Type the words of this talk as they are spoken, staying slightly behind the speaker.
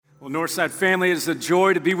Well, Northside family, it's a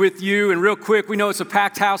joy to be with you. And real quick, we know it's a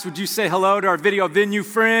packed house. Would you say hello to our video venue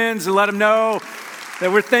friends and let them know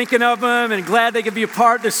that we're thinking of them and glad they could be a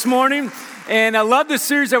part this morning? And I love this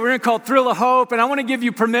series that we're in called Thrill of Hope. And I want to give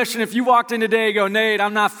you permission. If you walked in today and go, Nate,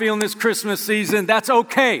 I'm not feeling this Christmas season, that's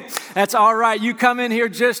okay. That's all right. You come in here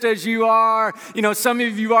just as you are. You know, some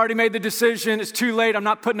of you have already made the decision. It's too late. I'm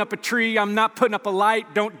not putting up a tree. I'm not putting up a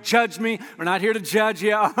light. Don't judge me. We're not here to judge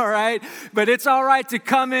you, all right? But it's all right to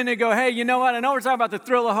come in and go, hey, you know what? I know we're talking about the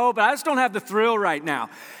thrill of hope, but I just don't have the thrill right now.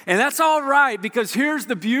 And that's all right, because here's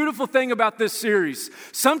the beautiful thing about this series.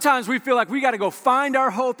 Sometimes we feel like we got to go find our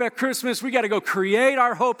hope at Christmas. We got to go create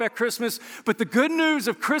our hope at Christmas. But the good news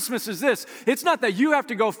of Christmas is this. It's not that you have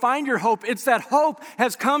to go find your hope. It's that hope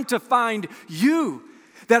has come to find you.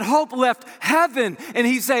 That hope left heaven, and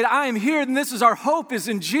he said, I am here, and this is our hope is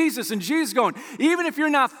in Jesus. And Jesus going, even if you're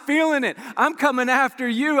not feeling it, I'm coming after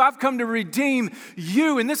you. I've come to redeem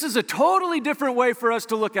you. And this is a totally different way for us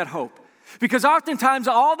to look at hope. Because oftentimes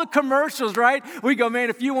all the commercials, right? We go, man,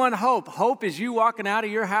 if you want hope, hope is you walking out of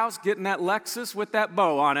your house getting that Lexus with that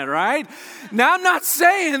bow on it, right? Now, I'm not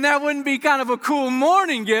saying that wouldn't be kind of a cool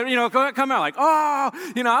morning gift, come out like, I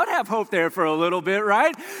would have hope there for a little bit,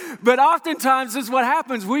 right? But oftentimes this is what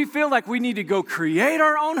happens. We feel like we need to go create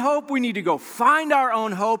our own hope. We need to go find our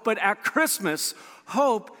own hope. But at Christmas,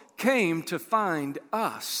 hope came to find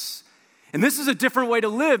us. And this is a different way to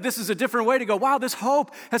live. This is a different way to go, wow, this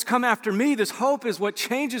hope has come after me. This hope is what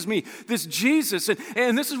changes me, this Jesus.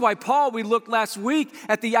 And this is why Paul, we looked last week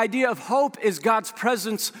at the idea of hope is God's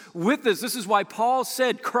presence with us. This is why Paul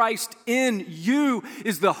said Christ in you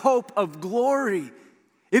is the hope of glory.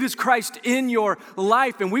 It is Christ in your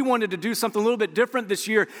life, and we wanted to do something a little bit different this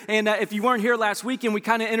year. And if you weren't here last weekend, we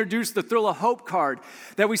kind of introduced the Thrill of Hope card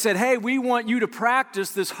that we said, hey, we want you to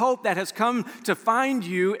practice this hope that has come to find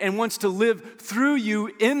you and wants to live through you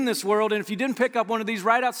in this world. And if you didn't pick up one of these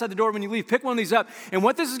right outside the door when you leave, pick one of these up. And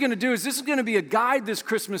what this is going to do is this is going to be a guide this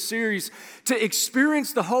Christmas series to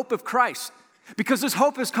experience the hope of Christ. Because this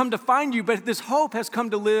hope has come to find you, but this hope has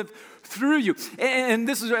come to live through you. And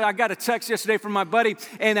this is, I got a text yesterday from my buddy,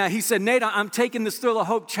 and he said, Nate, I'm taking this Thrill of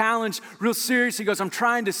Hope challenge real serious. He goes, I'm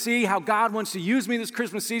trying to see how God wants to use me this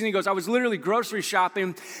Christmas season. He goes, I was literally grocery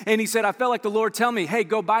shopping, and he said, I felt like the Lord tell me, hey,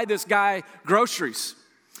 go buy this guy groceries.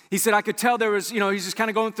 He said, I could tell there was, he's just kind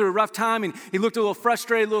of going through a rough time, and he looked a little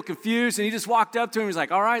frustrated, a little confused, and he just walked up to him. He's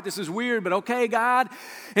like, all right, this is weird, but okay, God.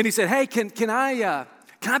 And he said, hey, can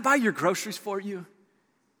I buy your groceries for you?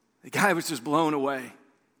 The guy was just blown away.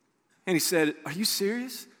 And he said, are you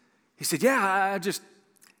serious? He said, yeah,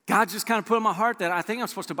 God just kind of put in my heart that I think I'm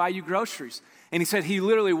supposed to buy you groceries. And he said he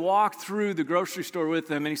literally walked through the grocery store with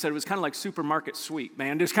them, and he said it was kind of like supermarket sweep,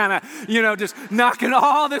 man. Just kind of, just knocking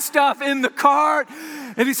all this stuff in the cart.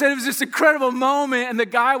 And he said it was this incredible moment, and the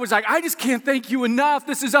guy was like, I just can't thank you enough.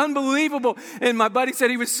 This is unbelievable. And my buddy said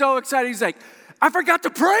he was so excited. He's like, I forgot to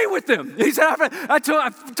pray with him. He said, I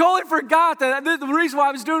totally forgot that the reason why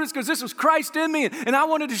I was doing this because this was Christ in me, and I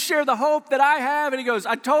wanted to share the hope that I have. And he goes,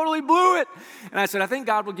 I totally blew it. And I said, I think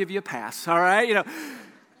God will give you a pass, all right?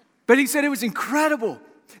 But he said it was incredible.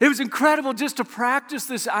 It was incredible just to practice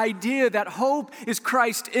this idea that hope is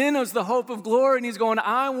Christ in us, the hope of glory. And he's going,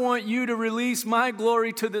 I want you to release my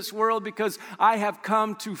glory to this world because I have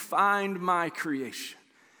come to find my creation.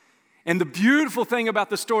 And the beautiful thing about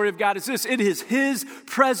the story of God is this, it is his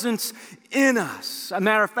presence in us. A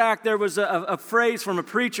matter of fact, there was a phrase from a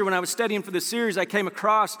preacher when I was studying for this series I came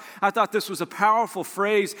across. I thought this was a powerful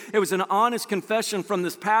phrase. It was an honest confession from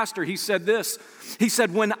this pastor. He said this, he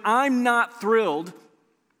said, when I'm not thrilled,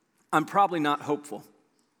 I'm probably not hopeful.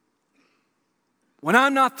 When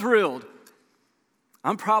I'm not thrilled,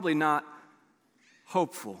 I'm probably not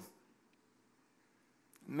hopeful.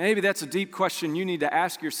 Maybe that's a deep question you need to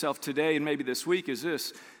ask yourself today and maybe this week is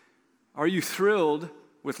this. Are you thrilled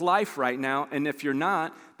with life right now? And if you're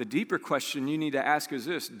not, the deeper question you need to ask is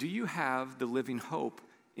this. Do you have the living hope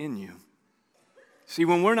in you? See,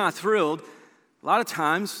 when we're not thrilled, a lot of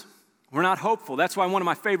times we're not hopeful. That's why one of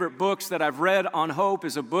my favorite books that I've read on hope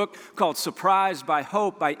is a book called Surprised by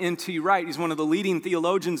Hope by N.T. Wright. He's one of the leading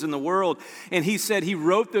theologians in the world. And he said he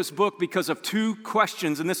wrote this book because of two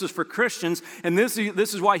questions. And this is for Christians. And this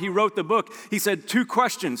is why he wrote the book. He said two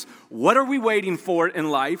questions. What are we waiting for in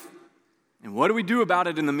life? And what do we do about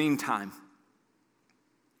it in the meantime?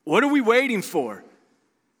 What are we waiting for?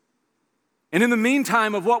 And in the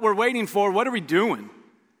meantime of what we're waiting for, what are we doing?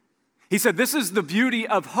 He said, this is the beauty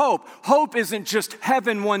of hope. Hope isn't just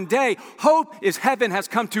heaven one day. Hope is heaven has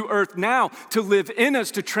come to earth now to live in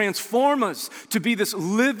us, to transform us, to be this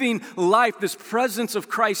living life, this presence of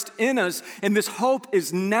Christ in us. And this hope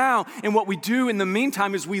is now. And what we do in the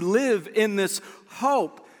meantime is we live in this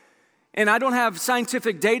hope. And I don't have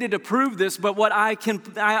scientific data to prove this, but what I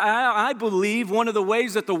believe one of the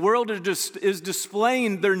ways that the world is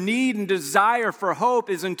displaying their need and desire for hope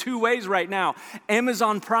is in two ways right now: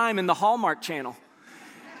 Amazon Prime and the Hallmark Channel.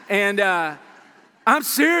 And I'm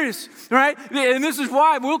serious, right? And this is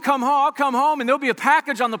why I'll come home, and there'll be a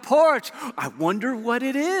package on the porch. I wonder what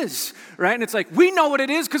it is, right? And it's like, we know what it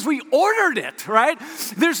is because we ordered it, right?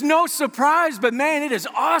 There's no surprise, but man, it is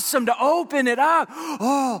awesome to open it up.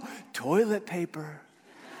 Oh, toilet paper.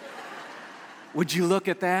 Would you look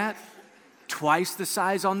at that? Twice the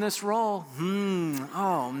size on this roll.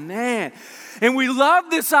 Oh man. And we love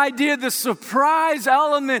this idea, the surprise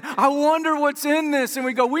element. I wonder what's in this. And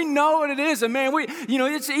we go, we know what it is. And man,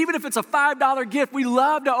 it's even if it's a $5 gift, we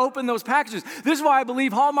love to open those packages. This is why I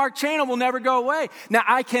believe Hallmark Channel will never go away. Now,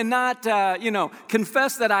 I cannot,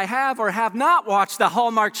 confess that I have or have not watched the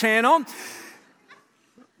Hallmark Channel.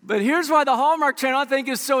 But here's why the Hallmark Channel, I think,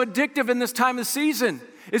 is so addictive in this time of season.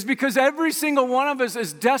 Is because every single one of us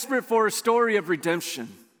is desperate for a story of redemption.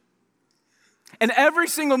 And every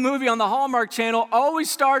single movie on the Hallmark Channel always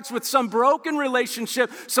starts with some broken relationship,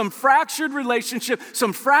 some fractured relationship,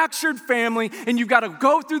 some fractured family, and you've got to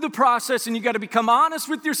go through the process, and you've got to become honest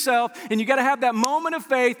with yourself, and you've got to have that moment of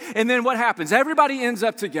faith, and then what happens? Everybody ends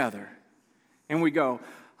up together. And we go,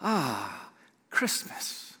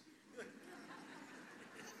 Christmas.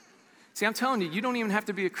 See, I'm telling you, you don't even have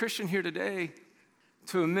to be a Christian here today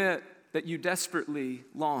to admit that you desperately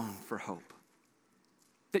long for hope,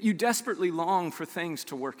 that you desperately long for things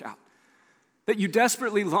to work out, that you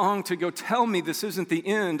desperately long to go, tell me this isn't the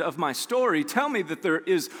end of my story. Tell me that there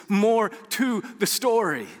is more to the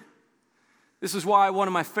story. This is why one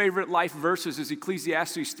of my favorite life verses is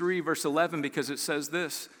Ecclesiastes 3, verse 11, because it says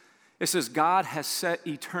this. It says, God has set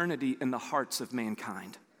eternity in the hearts of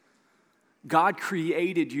mankind. God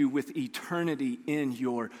created you with eternity in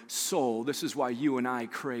your soul. This is why you and I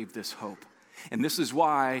crave this hope. And this is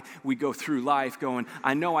why we go through life going,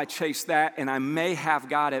 I know I chase that and I may have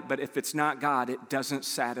got it, but if it's not God, it doesn't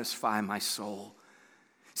satisfy my soul.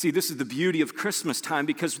 See, this is the beauty of Christmas time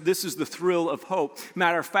because this is the thrill of hope.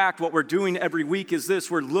 Matter of fact, what we're doing every week is this.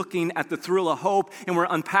 We're looking at the thrill of hope and we're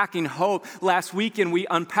unpacking hope. Last weekend, we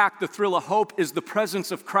unpacked the thrill of hope is the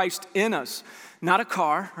presence of Christ in us. Not a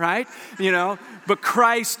car, right? But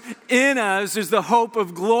Christ in us is the hope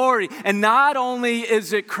of glory. And not only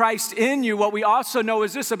is it Christ in you, what we also know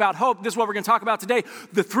is this about hope. This is what we're going to talk about today.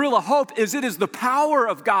 The thrill of hope is it is the power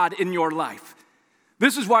of God in your life.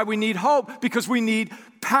 This is why we need hope, because we need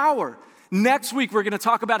power. Next week, we're going to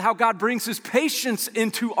talk about how God brings his patience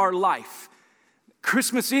into our life.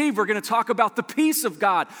 Christmas Eve, we're going to talk about the peace of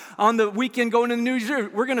God. On the weekend going into the New Year,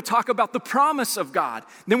 we're going to talk about the promise of God.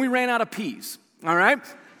 Then we ran out of peas, all right?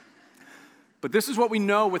 But this is what we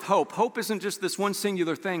know with hope. Hope isn't just this one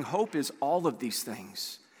singular thing. Hope is all of these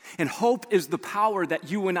things. And hope is the power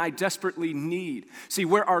that you and I desperately need. See,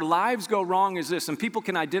 where our lives go wrong is this, and people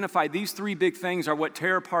can identify these three big things are what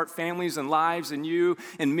tear apart families and lives and you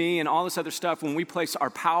and me and all this other stuff when we place our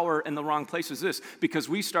power in the wrong place is this, because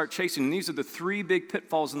we start chasing, and these are the three big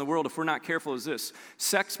pitfalls in the world if we're not careful is this,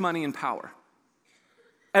 sex, money, and power.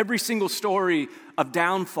 Every single story of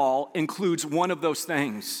downfall includes one of those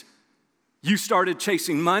things. You started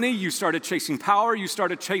chasing money, you started chasing power, you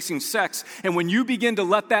started chasing sex. And when you begin to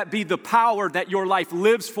let that be the power that your life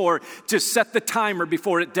lives for, just set the timer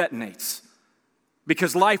before it detonates.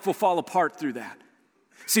 Because life will fall apart through that.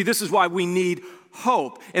 See, this is why we need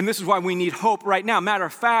hope. And this is why we need hope right now. Matter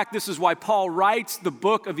of fact, this is why Paul writes the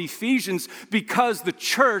book of Ephesians, because the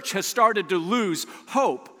church has started to lose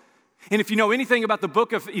hope. And if you know anything about the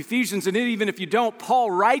book of Ephesians, and even if you don't, Paul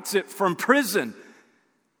writes it from prison.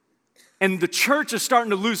 And the church is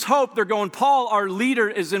starting to lose hope. They're going, Paul, our leader,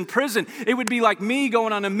 is in prison. It would be like me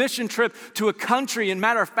going on a mission trip to a country. And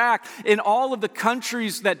matter of fact, in all of the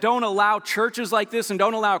countries that don't allow churches like this and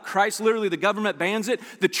don't allow Christ, literally the government bans it,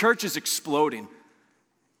 the church is exploding.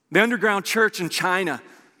 The underground church in China,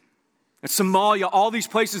 and Somalia, all these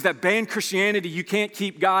places that ban Christianity, you can't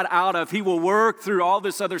keep God out of. He will work through all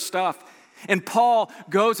this other stuff. And Paul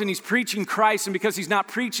goes and he's preaching Christ, and because he's not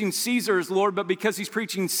preaching Caesar is Lord, but because he's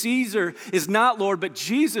preaching Caesar is not Lord, but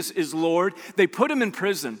Jesus is Lord, they put him in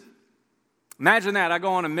prison. Imagine that. I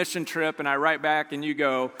go on a mission trip and I write back and you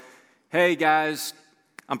go, hey guys,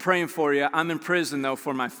 I'm praying for you. I'm in prison though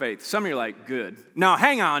for my faith. Some of you are like, good. No,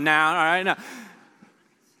 hang on now. All right, now.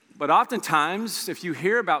 But oftentimes, if you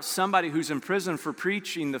hear about somebody who's in prison for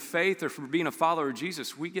preaching the faith or for being a follower of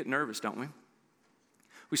Jesus, we get nervous, don't we?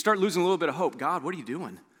 We start losing a little bit of hope. God, what are you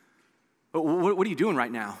doing? What are you doing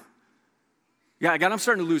right now? Yeah, God, I'm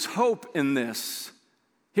starting to lose hope in this.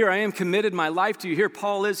 Here I am committed my life to you. Here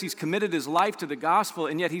Paul is, he's committed his life to the gospel,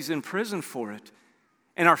 and yet he's in prison for it.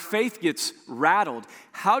 And our faith gets rattled.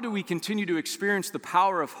 How do we continue to experience the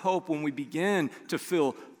power of hope when we begin to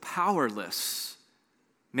feel powerless?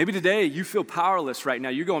 Maybe today you feel powerless right now.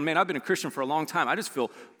 You're going, man, I've been a Christian for a long time. I just feel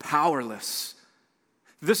powerless.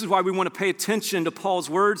 This is why we want to pay attention to Paul's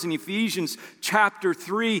words in Ephesians chapter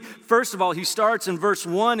 3. First of all, he starts in verse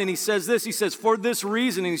 1 and he says this. He says, for this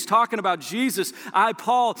reason, and he's talking about Jesus, I,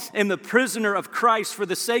 Paul, am the prisoner of Christ for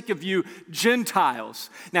the sake of you Gentiles.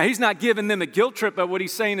 Now, he's not giving them a guilt trip, but what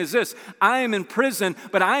he's saying is this. I am in prison,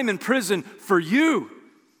 but I am in prison for you.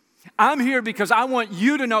 I'm here because I want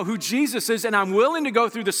you to know who Jesus is, and I'm willing to go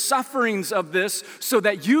through the sufferings of this so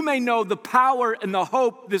that you may know the power and the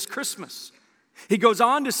hope this Christmas. He goes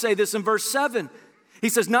on to say this in verse 7. He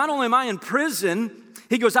says, not only am I in prison,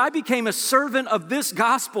 he goes, I became a servant of this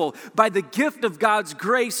gospel by the gift of God's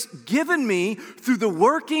grace given me through the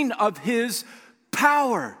working of his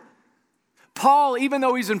power. Paul, even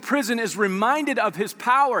though he's in prison, is reminded of his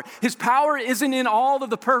power. His power isn't in all of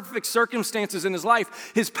the perfect circumstances in his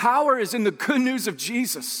life. His power is in the good news of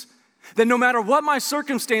Jesus. That no matter what my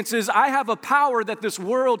circumstances, I have a power that this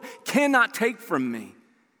world cannot take from me.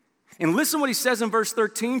 And listen what he says in verse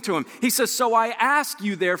 13 to him. He says, so I ask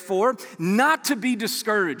you, therefore, not to be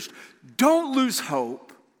discouraged. Don't lose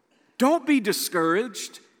hope. Don't be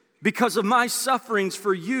discouraged because of my sufferings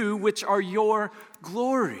for you, which are your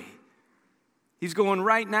glory. He's going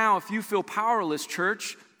right now, if you feel powerless,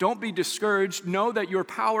 church, don't be discouraged. Know that your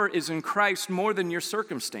power is in Christ more than your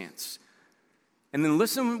circumstance. And then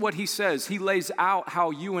listen what he says. He lays out how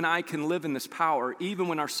you and I can live in this power, even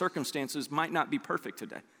when our circumstances might not be perfect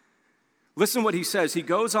today. Listen what he says. He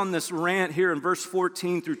goes on this rant here in verse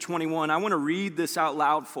 14 through 21. I want to read this out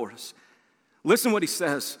loud for us. Listen what he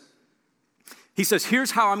says. He says, here's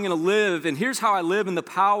how I'm going to live, and here's how I live in the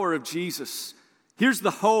power of Jesus. Here's the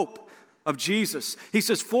hope of Jesus. He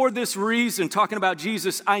says, for this reason, talking about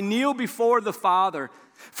Jesus, I kneel before the Father,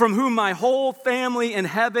 from whom my whole family in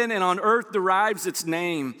heaven and on earth derives its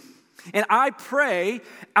name. And I pray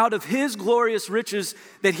out of his glorious riches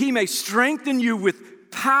that he may strengthen you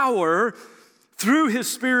with power through his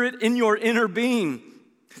Spirit in your inner being,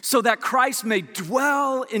 so that Christ may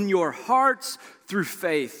dwell in your hearts through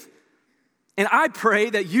faith. And I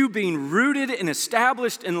pray that you, being rooted and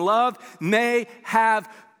established in love, may have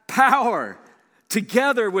power,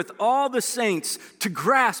 together with all the saints, to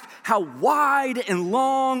grasp how wide and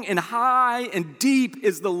long and high and deep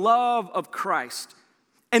is the love of Christ,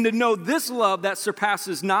 and to know this love that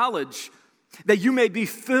surpasses knowledge, that you may be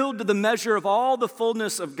filled to the measure of all the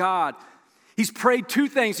fullness of God. He's prayed two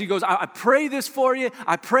things. He goes, I pray this for you,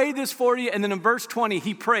 I pray this for you, and then in verse 20,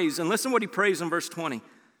 he prays. And listen what he prays in verse 20.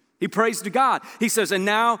 He prays to God. He says, and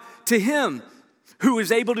now to him who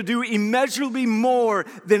is able to do immeasurably more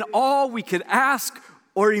than all we could ask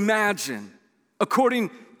or imagine,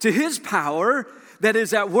 according to his power that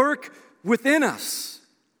is at work within us.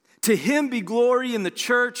 To him be glory in the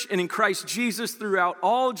church and in Christ Jesus throughout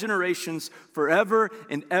all generations, forever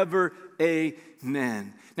and ever.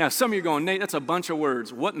 Amen. Now, some of you are going, Nate, that's a bunch of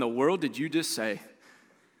words. What in the world did you just say?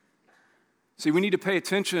 See, we need to pay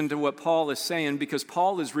attention to what Paul is saying, because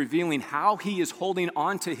Paul is revealing how he is holding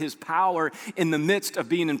on to his power in the midst of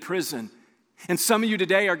being in prison. And some of you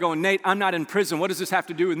today are going, Nate, I'm not in prison. What does this have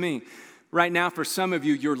to do with me? Right now, for some of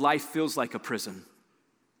you, your life feels like a prison.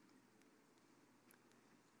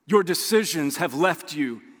 Your decisions have left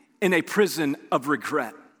you in a prison of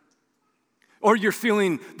regret. Or you're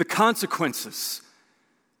feeling the consequences.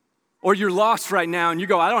 Or you're lost right now and you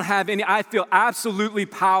go, I feel absolutely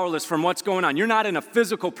powerless from what's going on. You're not in a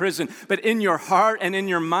physical prison, but in your heart and in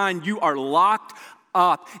your mind, you are locked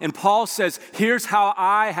up. And Paul says, here's how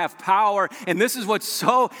I have power. And this is the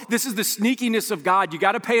sneakiness of God. You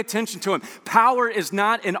got to pay attention to him. Power is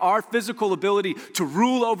not in our physical ability to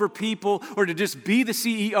rule over people or to just be the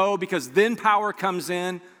CEO, because then power comes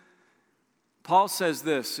in. Paul says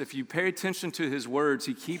this, if you pay attention to his words,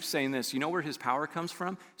 he keeps saying this. You know where his power comes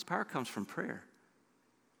from? His power comes from prayer.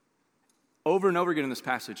 Over and over again in this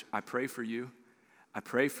passage, I pray for you,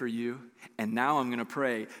 and now I'm going to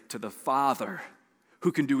pray to the Father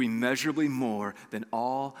who can do immeasurably more than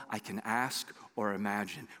all I can ask or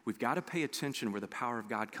imagine. We've got to pay attention where the power of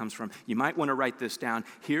God comes from. You might want to write this down.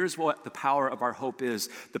 Here's what the power of our hope is.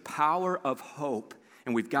 The power of hope,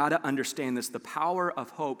 and we've got to understand this, the power of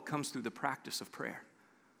hope comes through the practice of prayer.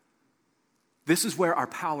 This is where our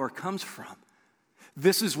power comes from.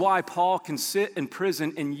 This is why Paul can sit in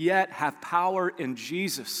prison and yet have power in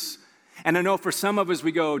Jesus. And I know for some of us,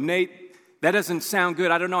 we go, Nate, that doesn't sound good.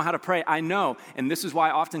 I don't know how to pray. I know. And this is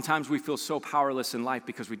why oftentimes we feel so powerless in life,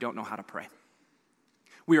 because we don't know how to pray.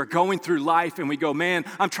 We are going through life and we go, man,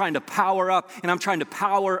 I'm trying to power up and I'm trying to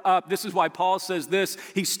power up. This is why Paul says this.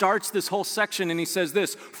 He starts this whole section and he says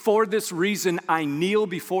this: for this reason, I kneel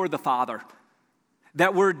before the Father.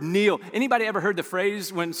 That word kneel. Anybody ever heard the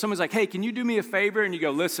phrase when someone's like, hey, can you do me a favor? And you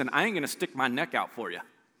go, listen, I ain't going to stick my neck out for you,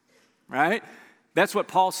 right? That's what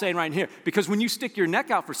Paul's saying right here. Because when you stick your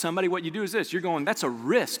neck out for somebody, what you do is this. You're going, that's a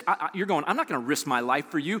risk. You're going, I'm not going to risk my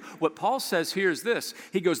life for you. What Paul says here is this.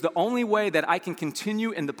 He goes, the only way that I can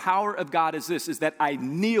continue in the power of God is this, is that I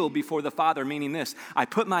kneel before the Father, meaning this. I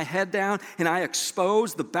put my head down and I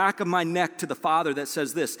expose the back of my neck to the Father that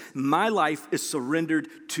says this: my life is surrendered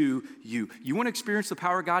to you. You want to experience the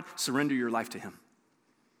power of God? Surrender your life to Him.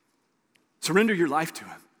 Surrender your life to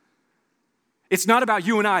Him. It's not about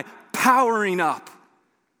you and I powering up.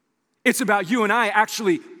 It's about you and I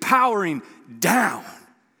actually powering down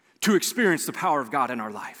to experience the power of God in our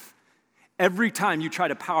life. Every time you try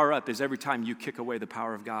to power up is every time you kick away the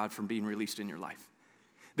power of God from being released in your life.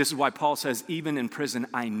 This is why Paul says, even in prison,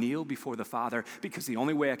 I kneel before the Father, because the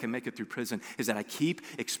only way I can make it through prison is that I keep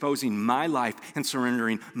exposing my life and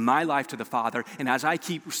surrendering my life to the Father. And as I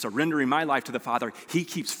keep surrendering my life to the Father, He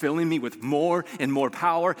keeps filling me with more and more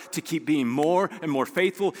power to keep being more and more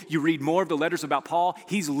faithful. You read more of the letters about Paul,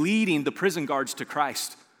 he's leading the prison guards to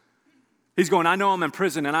Christ. He's going, I know I'm in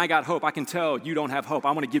prison and I got hope. I can tell you don't have hope.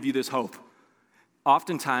 I want to give you this hope.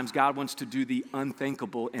 Oftentimes, God wants to do the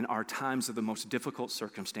unthinkable in our times of the most difficult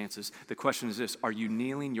circumstances. The question is this: are you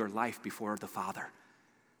kneeling your life before the Father?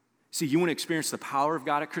 See, you want to experience the power of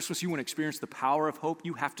God at Christmas? You want to experience the power of hope?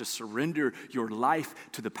 You have to surrender your life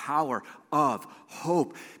to the power of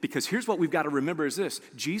hope. Because here's what we've got to remember is this: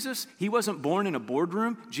 Jesus, He wasn't born in a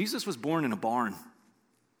boardroom. Jesus was born in a barn.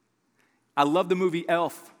 I love the movie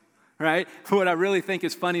Elf. Right? What I really think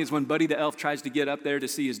is funny is when Buddy the Elf tries to get up there to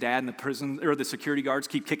see his dad, and the prison or the security guards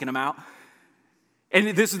keep kicking him out. And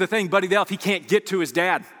this is the thing, Buddy the Elf, he can't get to his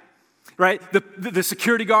dad. Right? The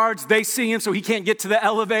security guards, they see him, so he can't get to the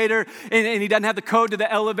elevator, and he doesn't have the code to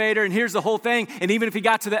the elevator, and here's the whole thing. And even if he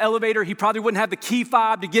got to the elevator, he probably wouldn't have the key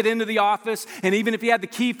fob to get into the office, and even if he had the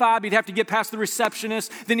key fob, he'd have to get past the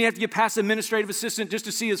receptionist, then he'd have to get past the administrative assistant just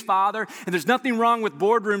to see his father. And there's nothing wrong with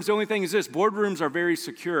boardrooms. The only thing is this: boardrooms are very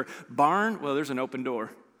secure. Barn, well, there's an open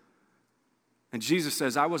door. And Jesus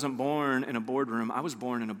says, I wasn't born in a boardroom. I was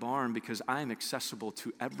born in a barn because I am accessible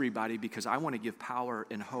to everybody, because I want to give power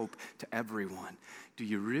and hope to everyone. Do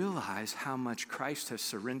you realize how much Christ has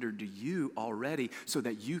surrendered to you already so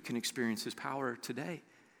that you can experience His power today?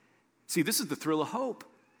 See, this is the thrill of hope.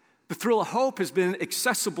 The thrill of hope has been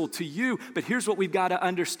accessible to you, but here's what we've got to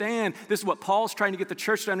understand. This is what Paul's trying to get the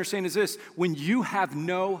church to understand is this: when you have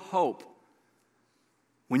no hope,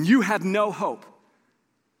 you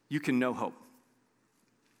can know hope.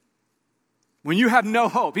 When you have no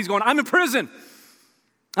hope, he's going, I'm in prison.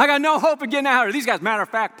 I got no hope of getting out of here. These guys, matter of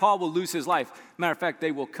fact, Paul will lose his life. Matter of fact,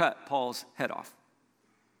 they will cut Paul's head off.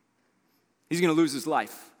 He's going to lose his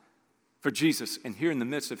life for Jesus. And here in the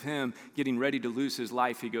midst of him getting ready to lose his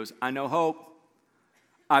life, he goes, I know hope.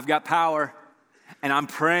 I've got power. And I'm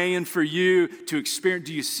praying for you to experience.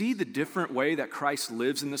 Do you see the different way that Christ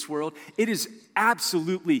lives in this world? It is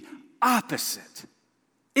absolutely opposite.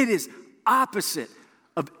 It is opposite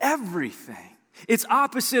of everything. It's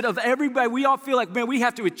opposite of everybody. We all feel like, man, we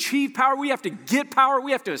have to achieve power. We have to get power.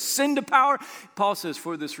 We have to ascend to power. Paul says,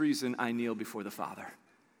 for this reason, I kneel before the Father.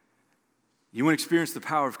 You want to experience the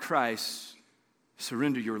power of Christ?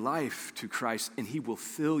 Surrender your life to Christ, and He will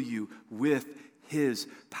fill you with His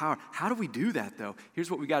power. How do we do that, though? Here's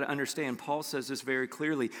what we got to understand. Paul says this very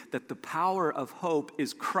clearly, that the power of hope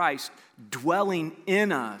is Christ dwelling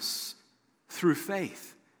in us through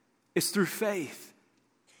faith. It's through faith.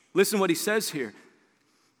 Listen to what he says here.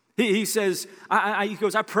 He says, he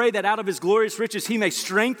goes, I pray that out of His glorious riches He may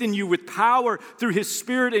strengthen you with power through His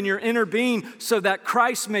Spirit in your inner being, so that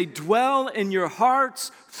Christ may dwell in your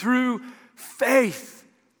hearts through faith.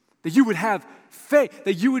 That you would have faith,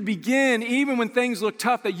 that you would begin, even when things look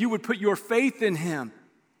tough, that you would put your faith in Him.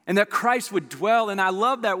 And that Christ would dwell, and I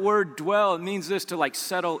love that word dwell. It means this, to like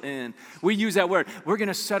settle in. We use that word. We're going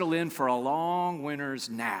to settle in for a long winter's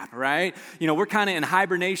nap, right? You know, we're kind of in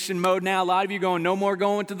hibernation mode now. A lot of you going, no more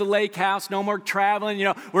going to the lake house, no more traveling. You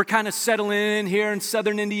know, we're kind of settling in here in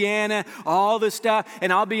southern Indiana, all this stuff.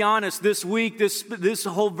 And I'll be honest, this week, this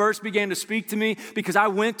whole verse began to speak to me because I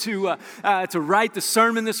went to write the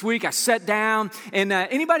sermon this week. I sat down, and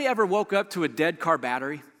anybody ever woke up to a dead car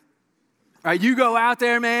battery? All right, you go out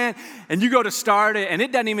there, man, and you go to start it, and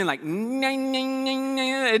it doesn't even like,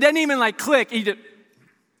 it doesn't even like click.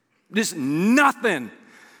 Just nothing.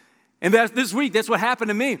 And this week, that's what happened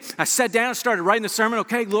to me. I sat down and started writing the sermon.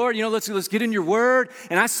 Okay, Lord, you know, let's get in your word.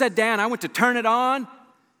 And I sat down, I went to turn it on.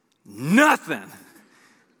 Nothing.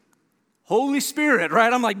 Holy Spirit,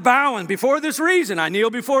 right? I'm like bowing before this reason. I kneel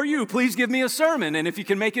before you. Please give me a sermon. And if you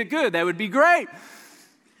can make it good, that would be great.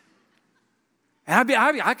 And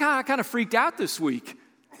I kind of freaked out this week.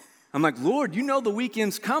 I'm like, Lord, you know the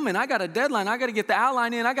weekend's coming. I got a deadline. I got to get the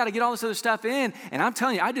outline in. I got to get all this other stuff in. And I'm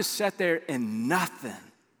telling you, I just sat there and nothing.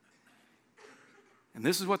 And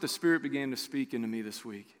this is what the Spirit began to speak into me this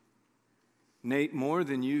week. Nate, more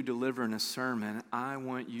than you delivering a sermon, I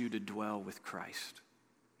want you to dwell with Christ.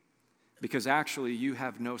 Because actually, you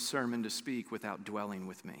have no sermon to speak without dwelling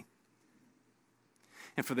with me.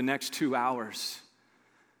 And for the next 2 hours,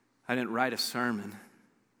 I didn't write a sermon.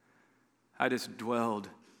 I just dwelled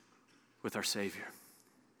with our Savior.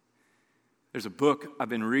 There's a book I've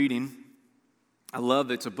been reading. I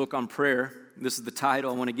love it. It's a book on prayer. This is the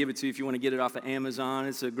title. I want to give it to you if you want to get it off of Amazon.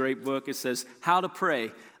 It's a great book. It says, How to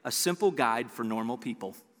Pray, a Simple Guide for Normal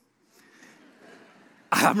People.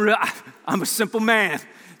 I'm a simple man.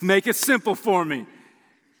 Make it simple for me.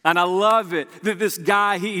 And I love it that this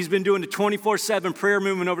guy, he's been doing the 24/7 prayer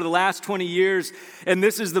movement over the last 20 years. And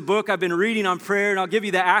this is the book I've been reading on prayer. And I'll give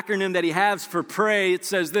you the acronym that he has for pray. It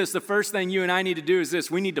says this: the first thing you and I need to do is this: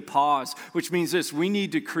 we need to pause, which means this: we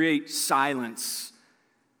need to create silence.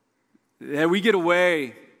 That we get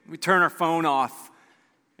away, we turn our phone off,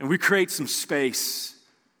 and we create some space.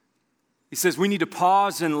 He says we need to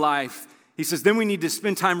pause in life. He says then we need to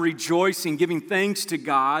spend time rejoicing, giving thanks to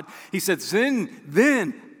God. He says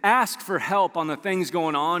then ask for help on the things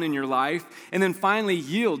going on in your life. And then finally,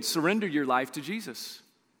 yield, surrender your life to Jesus.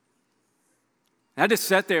 And I just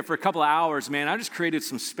sat there for a couple of hours, man. I just created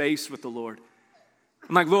some space with the Lord.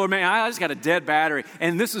 I'm like, Lord, man, I just got a dead battery.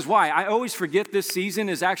 And this is why. I always forget this season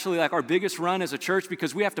is actually like our biggest run as a church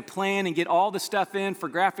because we have to plan and get all the stuff in for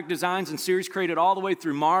graphic designs and series created all the way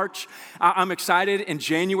through March. I'm excited. In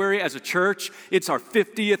January as a church, it's our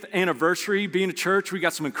 50th anniversary being a church. We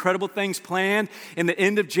got some incredible things planned. In the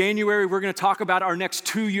end of January, we're going to talk about our next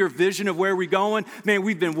 2-year vision of where we're going. Man,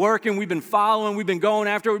 we've been working, we've been following, we've been going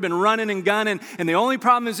after, we've been running and gunning. And the only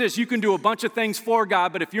problem is this: you can do a bunch of things for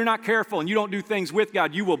God, but if you're not careful and you don't do things with God,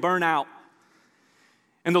 you will burn out.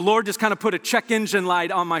 And the Lord just kind of put a check engine light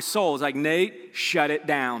on my soul. It's like, Nate, shut it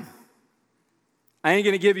down. I ain't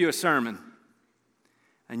going to give you a sermon.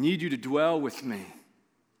 I need you to dwell with me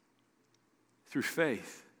through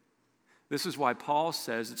faith. This is why Paul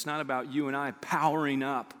says it's not about you and I powering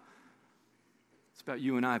up. It's about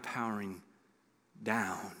you and I powering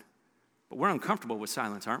down. But we're uncomfortable with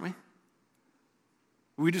silence, aren't we?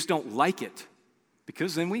 We just don't like it.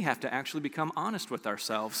 Because then we have to actually become honest with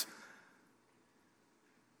ourselves.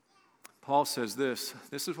 Paul says this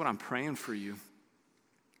is what I'm praying for you.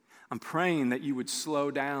 I'm praying that you would slow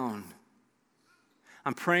down.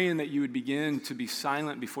 I'm praying that you would begin to be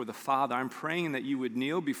silent before the Father. I'm praying that you would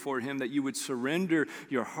kneel before Him, that you would surrender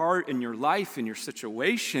your heart and your life and your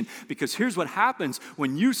situation. Because here's what happens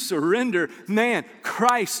when you surrender, man,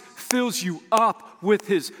 Christ fills you up with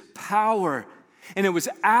His power. And it was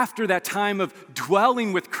after that time of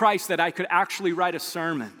dwelling with Christ that I could actually write a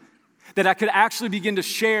sermon, that I could actually begin to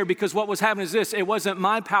share, because what was happening is this: it wasn't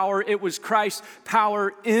my power, it was Christ's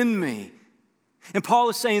power in me. And Paul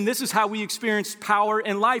is saying this is how we experience power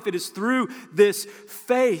in life. It is through this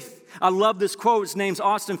faith. I love this quote. His name's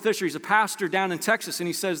Austin Fisher. He's a pastor down in Texas, and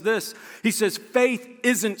he says this. He says, faith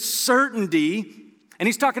isn't certainty. And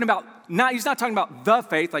he's not talking about the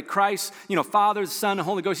faith, like Christ, Father, the Son, and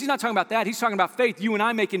Holy Ghost. He's not talking about that. He's talking about faith, you and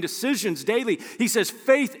I making decisions daily. He says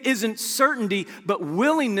faith isn't certainty, but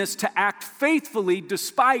willingness to act faithfully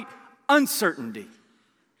despite uncertainty.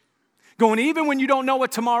 Going, even when you don't know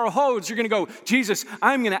what tomorrow holds, you're going to go, Jesus,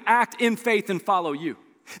 I'm going to act in faith and follow you.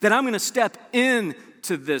 That I'm going to step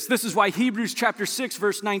into this. This is why Hebrews chapter 6,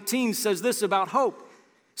 verse 19 says this about hope.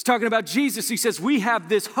 He's talking about Jesus. He says, we have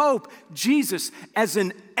this hope, Jesus, as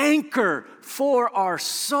an anchor for our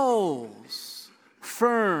souls,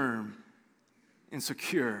 firm and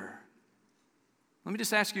secure. Let me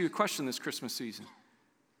just ask you a question this Christmas season.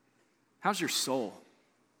 How's your soul?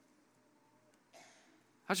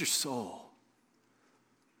 How's your soul?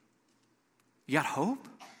 You got hope?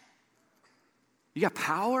 You got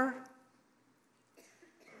power?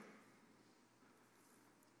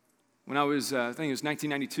 When I was, I think it was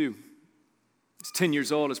 1992, I was 10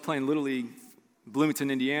 years old. I was playing Little League,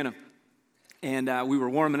 Bloomington, Indiana. And we were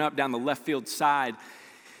warming up down the left field side.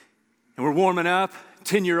 And we're warming up,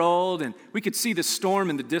 10-year-old, and we could see the storm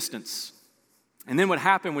in the distance. And then what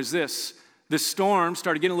happened was this storm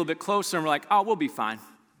started getting a little bit closer, and we're like, oh, we'll be fine.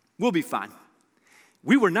 We'll be fine.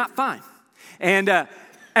 We were not fine. And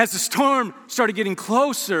as the storm started getting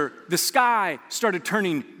closer, the sky started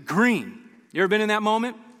turning green. You ever been in that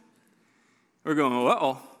moment? We're going,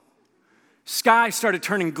 uh-oh. Sky started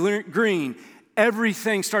turning green.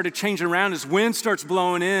 Everything started changing around as wind starts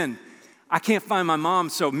blowing in. I can't find my mom,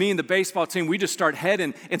 so me and the baseball team, we just start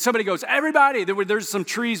heading. And somebody goes, everybody, there's some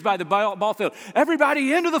trees by the ball field.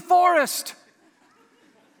 Everybody into the forest.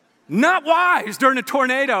 Not wise during a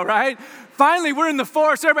tornado, right? Finally, we're in the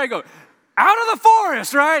forest. Everybody go, out of the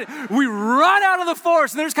forest, right? We run out of the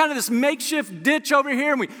forest, and there's kind of this makeshift ditch over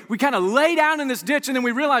here, and we kind of lay down in this ditch, and then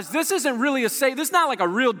we realize this isn't really this is not like a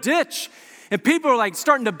real ditch. And people are like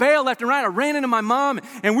starting to bail left and right. I ran into my mom,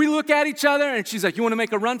 and we look at each other, and she's like, you want to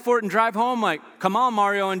make a run for it and drive home? I'm like, come on,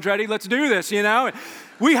 Mario Andretti, let's do this, you know?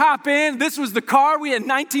 We hop in. This was the car. We had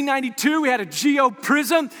 1992. We had a Geo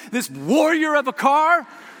Prism, this warrior of a car.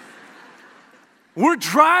 We're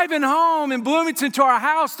driving home in Bloomington to our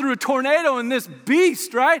house through a tornado in this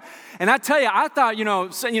beast, right? And I tell you, I thought,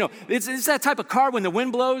 it's that type of car when the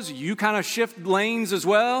wind blows, you kind of shift lanes as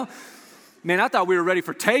well. Man, I thought we were ready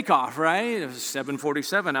for takeoff, right? It was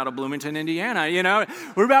 747 out of Bloomington, Indiana,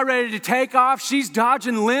 We're about ready to take off. She's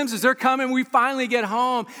dodging limbs as they're coming. We finally get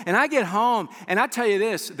home. And I get home, and I tell you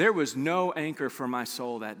this, there was no anchor for my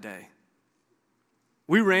soul that day.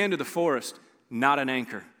 We ran to the forest, not an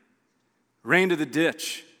anchor. Ran to the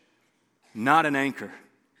ditch, not an anchor.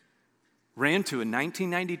 Ran to a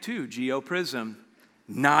 1992 Geo Prism,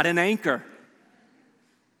 not an anchor.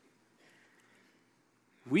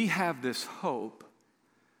 We have this hope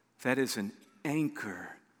that is an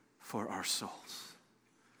anchor for our souls.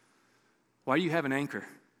 Why do you have an anchor?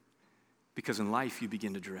 Because in life you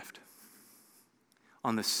begin to drift.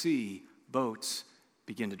 On the sea, boats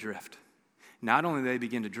begin to drift. Not only do they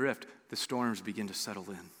begin to drift, the storms begin to settle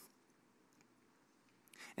in.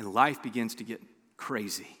 And life begins to get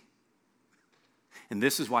crazy. And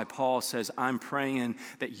this is why Paul says, I'm praying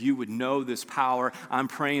that you would know this power. I'm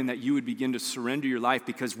praying that you would begin to surrender your life,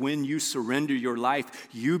 because when you surrender your life,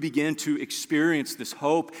 you begin to experience this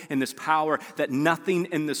hope and this power that nothing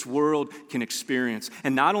in this world can experience.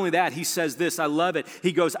 And not only that, he says this, I love it.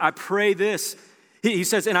 He goes, I pray this. He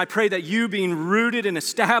says, and I pray that you, being rooted and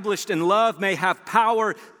established in love, may have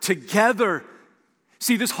power together.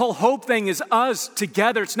 See, this whole hope thing is us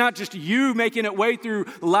together. It's not just you making it way through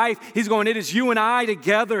life. He's going, it is you and I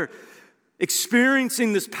together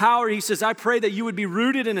experiencing this power. He says, I pray that you would be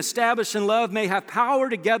rooted and established in love, may have power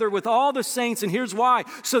together with all the saints. And here's why,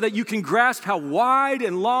 so that you can grasp how wide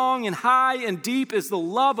and long and high and deep is the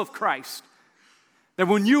love of Christ. That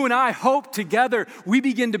when you and I hope together, we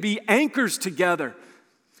begin to be anchors together.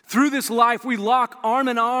 Through this life, we lock arm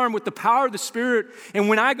in arm with the power of the Spirit. And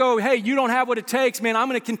when I go, hey, you don't have what it takes, man, I'm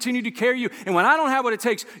going to continue to carry you. And when I don't have what it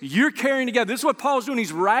takes, you're carrying together. This is what Paul's doing.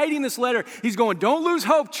 He's writing this letter. He's going, don't lose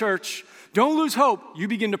hope, church. Don't lose hope. You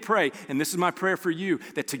begin to pray. And this is my prayer for you,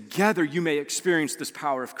 that together you may experience this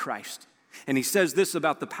power of Christ. And he says this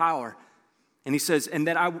about the power. And he says, and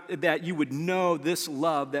that you would know this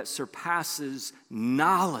love that surpasses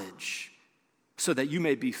knowledge, so that you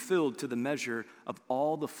may be filled to the measure of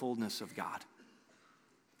all the fullness of God.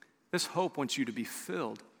 This hope wants you to be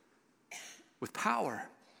filled with power.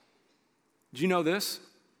 Do you know this?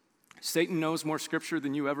 Satan knows more scripture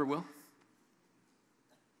than you ever will.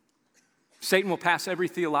 Satan will pass every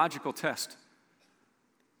theological test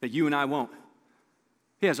that you and I won't.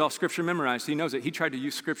 He has all scripture memorized. He knows it. He tried to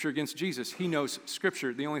use scripture against Jesus. He knows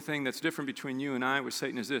scripture. The only thing that's different between you and I with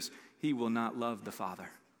Satan is this: he will not love the Father.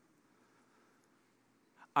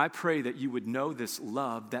 I pray that you would know this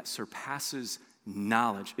love that surpasses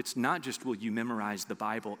knowledge. It's not just will you memorize the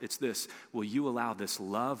Bible, it's this: will you allow this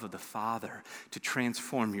love of the Father to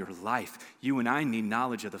transform your life? You and I need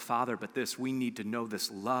knowledge of the Father, but we need to know this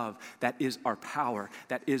love that is our power,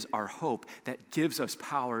 that is our hope, that gives us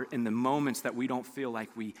power in the moments that we don't feel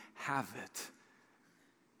like we have it.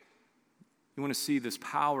 You want to see this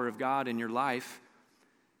power of God in your life?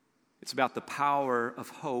 It's about the power of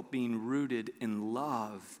hope being rooted in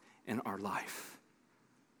love in our life.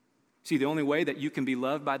 See, the only way that you can be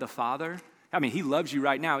loved by the Father, I mean, he loves you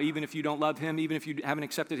right now, even if you don't love him, even if you haven't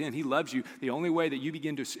accepted him, he loves you. The only way that you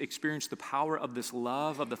begin to experience the power of this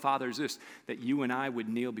love of the Father is this, that you and I would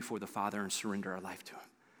kneel before the Father and surrender our life to him.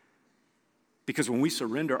 Because when we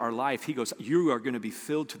surrender our life, he goes, you are going to be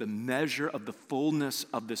filled to the measure of the fullness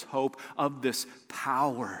of this hope, of this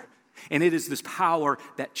power. And it is this power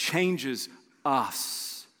that changes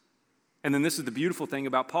us. And then this is the beautiful thing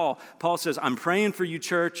about Paul. Paul says, I'm praying for you,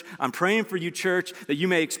 church. I'm praying for you, church, that you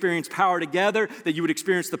may experience power together, that you would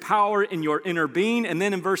experience the power in your inner being. And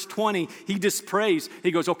then in verse 20, he just prays.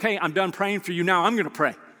 He goes, okay, I'm done praying for you. Now I'm going to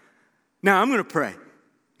pray. Now I'm going to pray.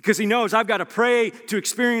 Because he knows I've got to pray to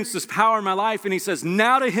experience this power in my life. And he says,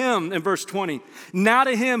 now to him, in verse 20, now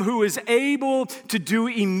to him who is able to do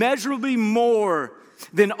immeasurably more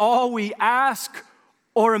than all we ask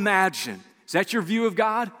or imagine. Is that your view of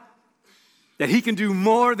God? That he can do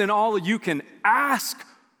more than all you can ask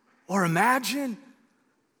or imagine?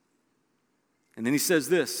 And then he says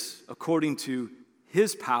this, according to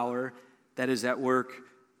his power that is at work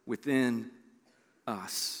within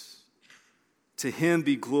us. To him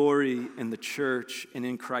be glory in the church and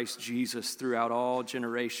in Christ Jesus throughout all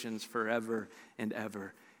generations, forever and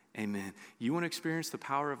ever. Amen. You want to experience the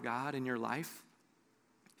power of God in your life?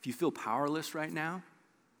 If you feel powerless right now,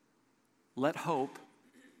 let hope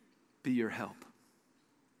be your help.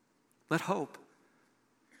 Let hope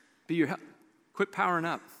be your help. Quit powering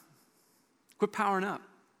up. Quit powering up.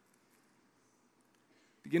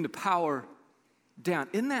 Begin to power down.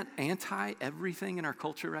 Isn't that anti-everything in our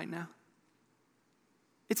culture right now?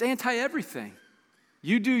 It's anti-everything.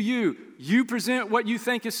 You do you. You present what you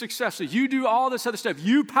think is successful. You do all this other stuff.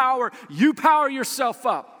 You power yourself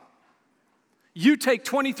up. You take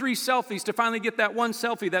 23 selfies to finally get that one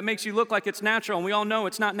selfie that makes you look like it's natural, and we all know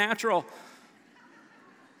it's not natural.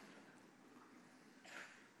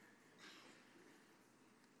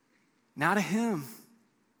 Now to him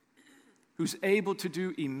who's able to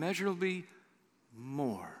do immeasurably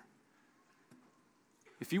more.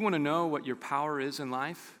 If you want to know what your power is in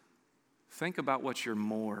life, think about what's your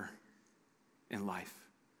more in life.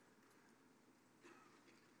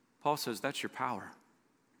 Paul says that's your power.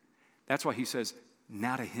 That's why he says,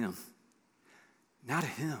 now to him. Now to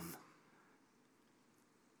him.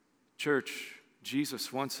 Church,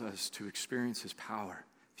 Jesus wants us to experience his power.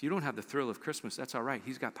 If you don't have the thrill of Christmas, that's all right.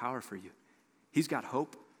 He's got power for you. He's got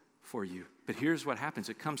hope for you. But here's what happens.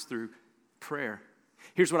 It comes through prayer.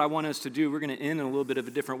 Here's what I want us to do. We're going to end in a little bit of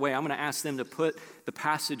a different way. I'm going to ask them to put the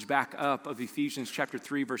passage back up of Ephesians chapter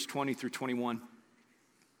 3, verse 20 through 21.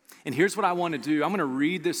 And here's what I want to do. I'm going to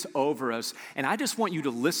read this over us, and I just want you to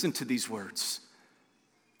listen to these words.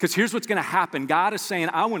 Because here's what's going to happen. God is saying,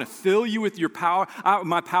 I want to fill you with your power,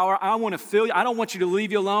 my power. I want to fill you. I don't want you to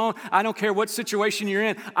leave you alone. I don't care what situation you're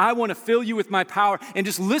in. I want to fill you with my power. And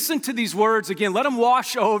just listen to these words again. Let them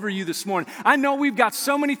wash over you this morning. I know we've got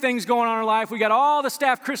so many things going on in our life. We got all the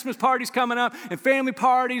staff Christmas parties coming up and family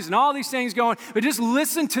parties and all these things going. But just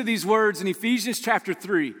listen to these words in Ephesians chapter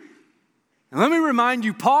 3. And let me remind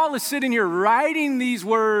you, Paul is sitting here writing these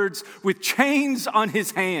words with chains on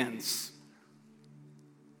his hands.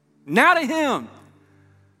 Now to him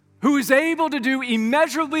who is able to do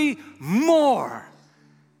immeasurably more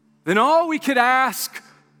than all we could ask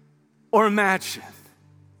or imagine.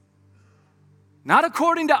 Not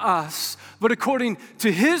according to us, but according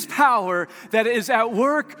to his power that is at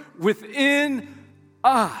work within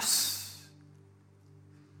us.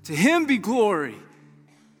 To him be glory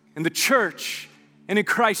in the church and in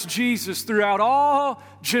Christ Jesus throughout all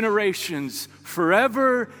generations,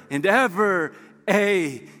 forever and ever.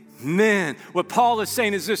 Amen. What Paul is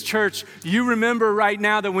saying is this, church, you remember right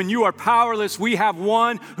now that when you are powerless, we have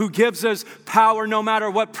one who gives us power no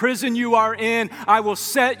matter what prison you are in. I will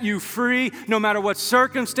set you free no matter what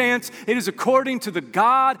circumstance. It is according to the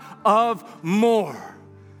God of more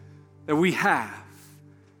that we have.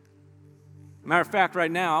 Matter of fact,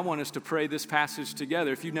 right now, I want us to pray this passage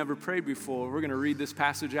together. If you've never prayed before, we're going to read this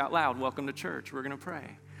passage out loud. Welcome to church. We're going to pray.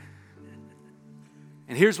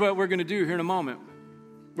 And here's what we're going to do here in a moment.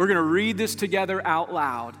 We're going to read this together out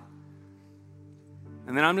loud.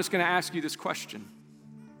 And then I'm just going to ask you this question.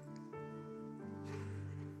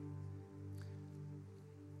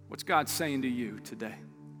 What's God saying to you today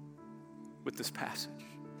with this passage?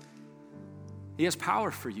 He has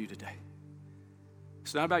power for you today.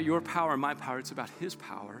 It's not about your power and my power. It's about his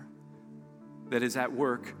power that is at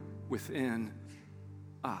work within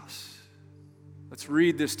us. Let's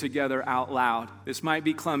read this together out loud. This might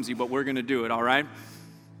be clumsy, but we're going to do it, all right?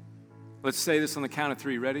 Let's say this on the count of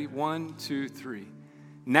 3. Ready? 1, 2, 3.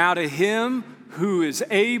 Now to him who is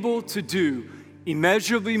able to do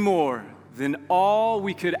immeasurably more than all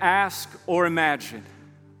we could ask or imagine,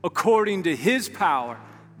 according to his power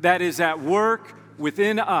that is at work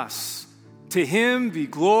within us. To him be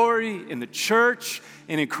glory in the church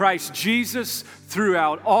and in Christ Jesus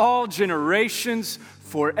throughout all generations,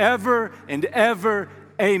 forever and ever.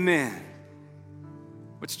 Amen.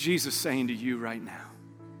 What's Jesus saying to you right now?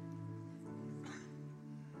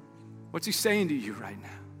 What's he saying to you right now?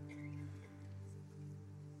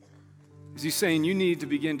 Is he saying you need to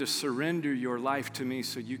begin to surrender your life to me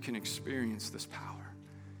so you can experience this power?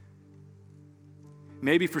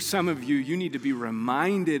 Maybe for some of you, you need to be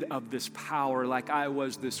reminded of this power like I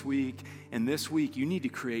was this week. And this week, you need to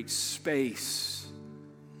create space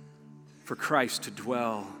for Christ to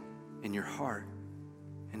dwell in your heart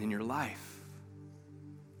and in your life.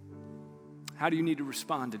 How do you need to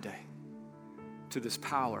respond today to this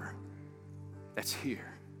power that's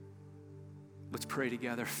here? Let's pray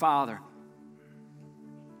together. Father,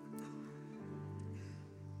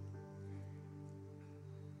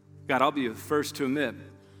 God, I'll be the first to admit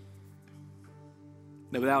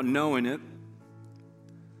that without knowing it,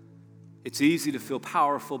 it's easy to feel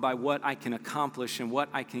powerful by what I can accomplish and what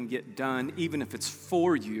I can get done, even if it's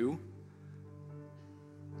for you.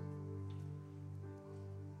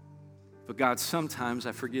 But God, sometimes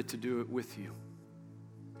I forget to do it with you.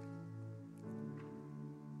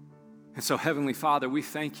 And so, Heavenly Father, we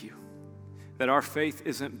thank you that our faith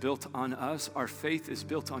isn't built on us, our faith is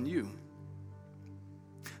built on you.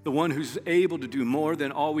 The one who's able to do more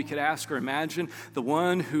than all we could ask or imagine, the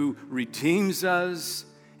one who redeems us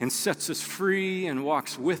and sets us free and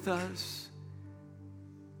walks with us.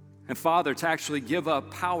 And Father, to actually give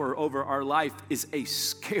up power over our life is a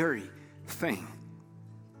scary thing.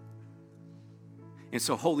 And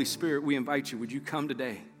so, Holy Spirit, we invite you, would you come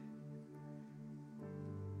today?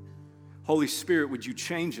 Holy Spirit, would you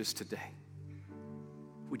change us today?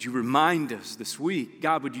 Would you remind us this week?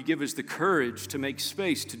 God, would you give us the courage to make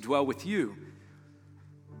space to dwell with you,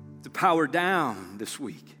 to power down this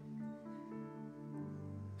week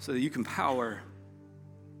so that you can power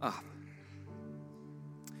up.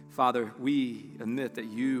 Father, we admit that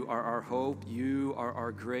you are our hope, you are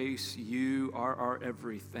our grace, you are our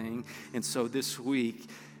everything. And so this week,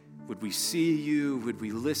 would we see you? Would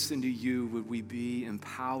we listen to you? Would we be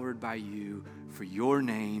empowered by you for your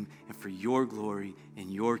name and for your glory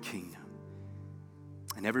and your kingdom?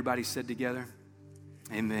 And everybody said together,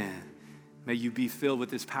 amen. May you be filled with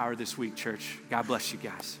this power this week, church. God bless you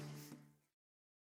guys.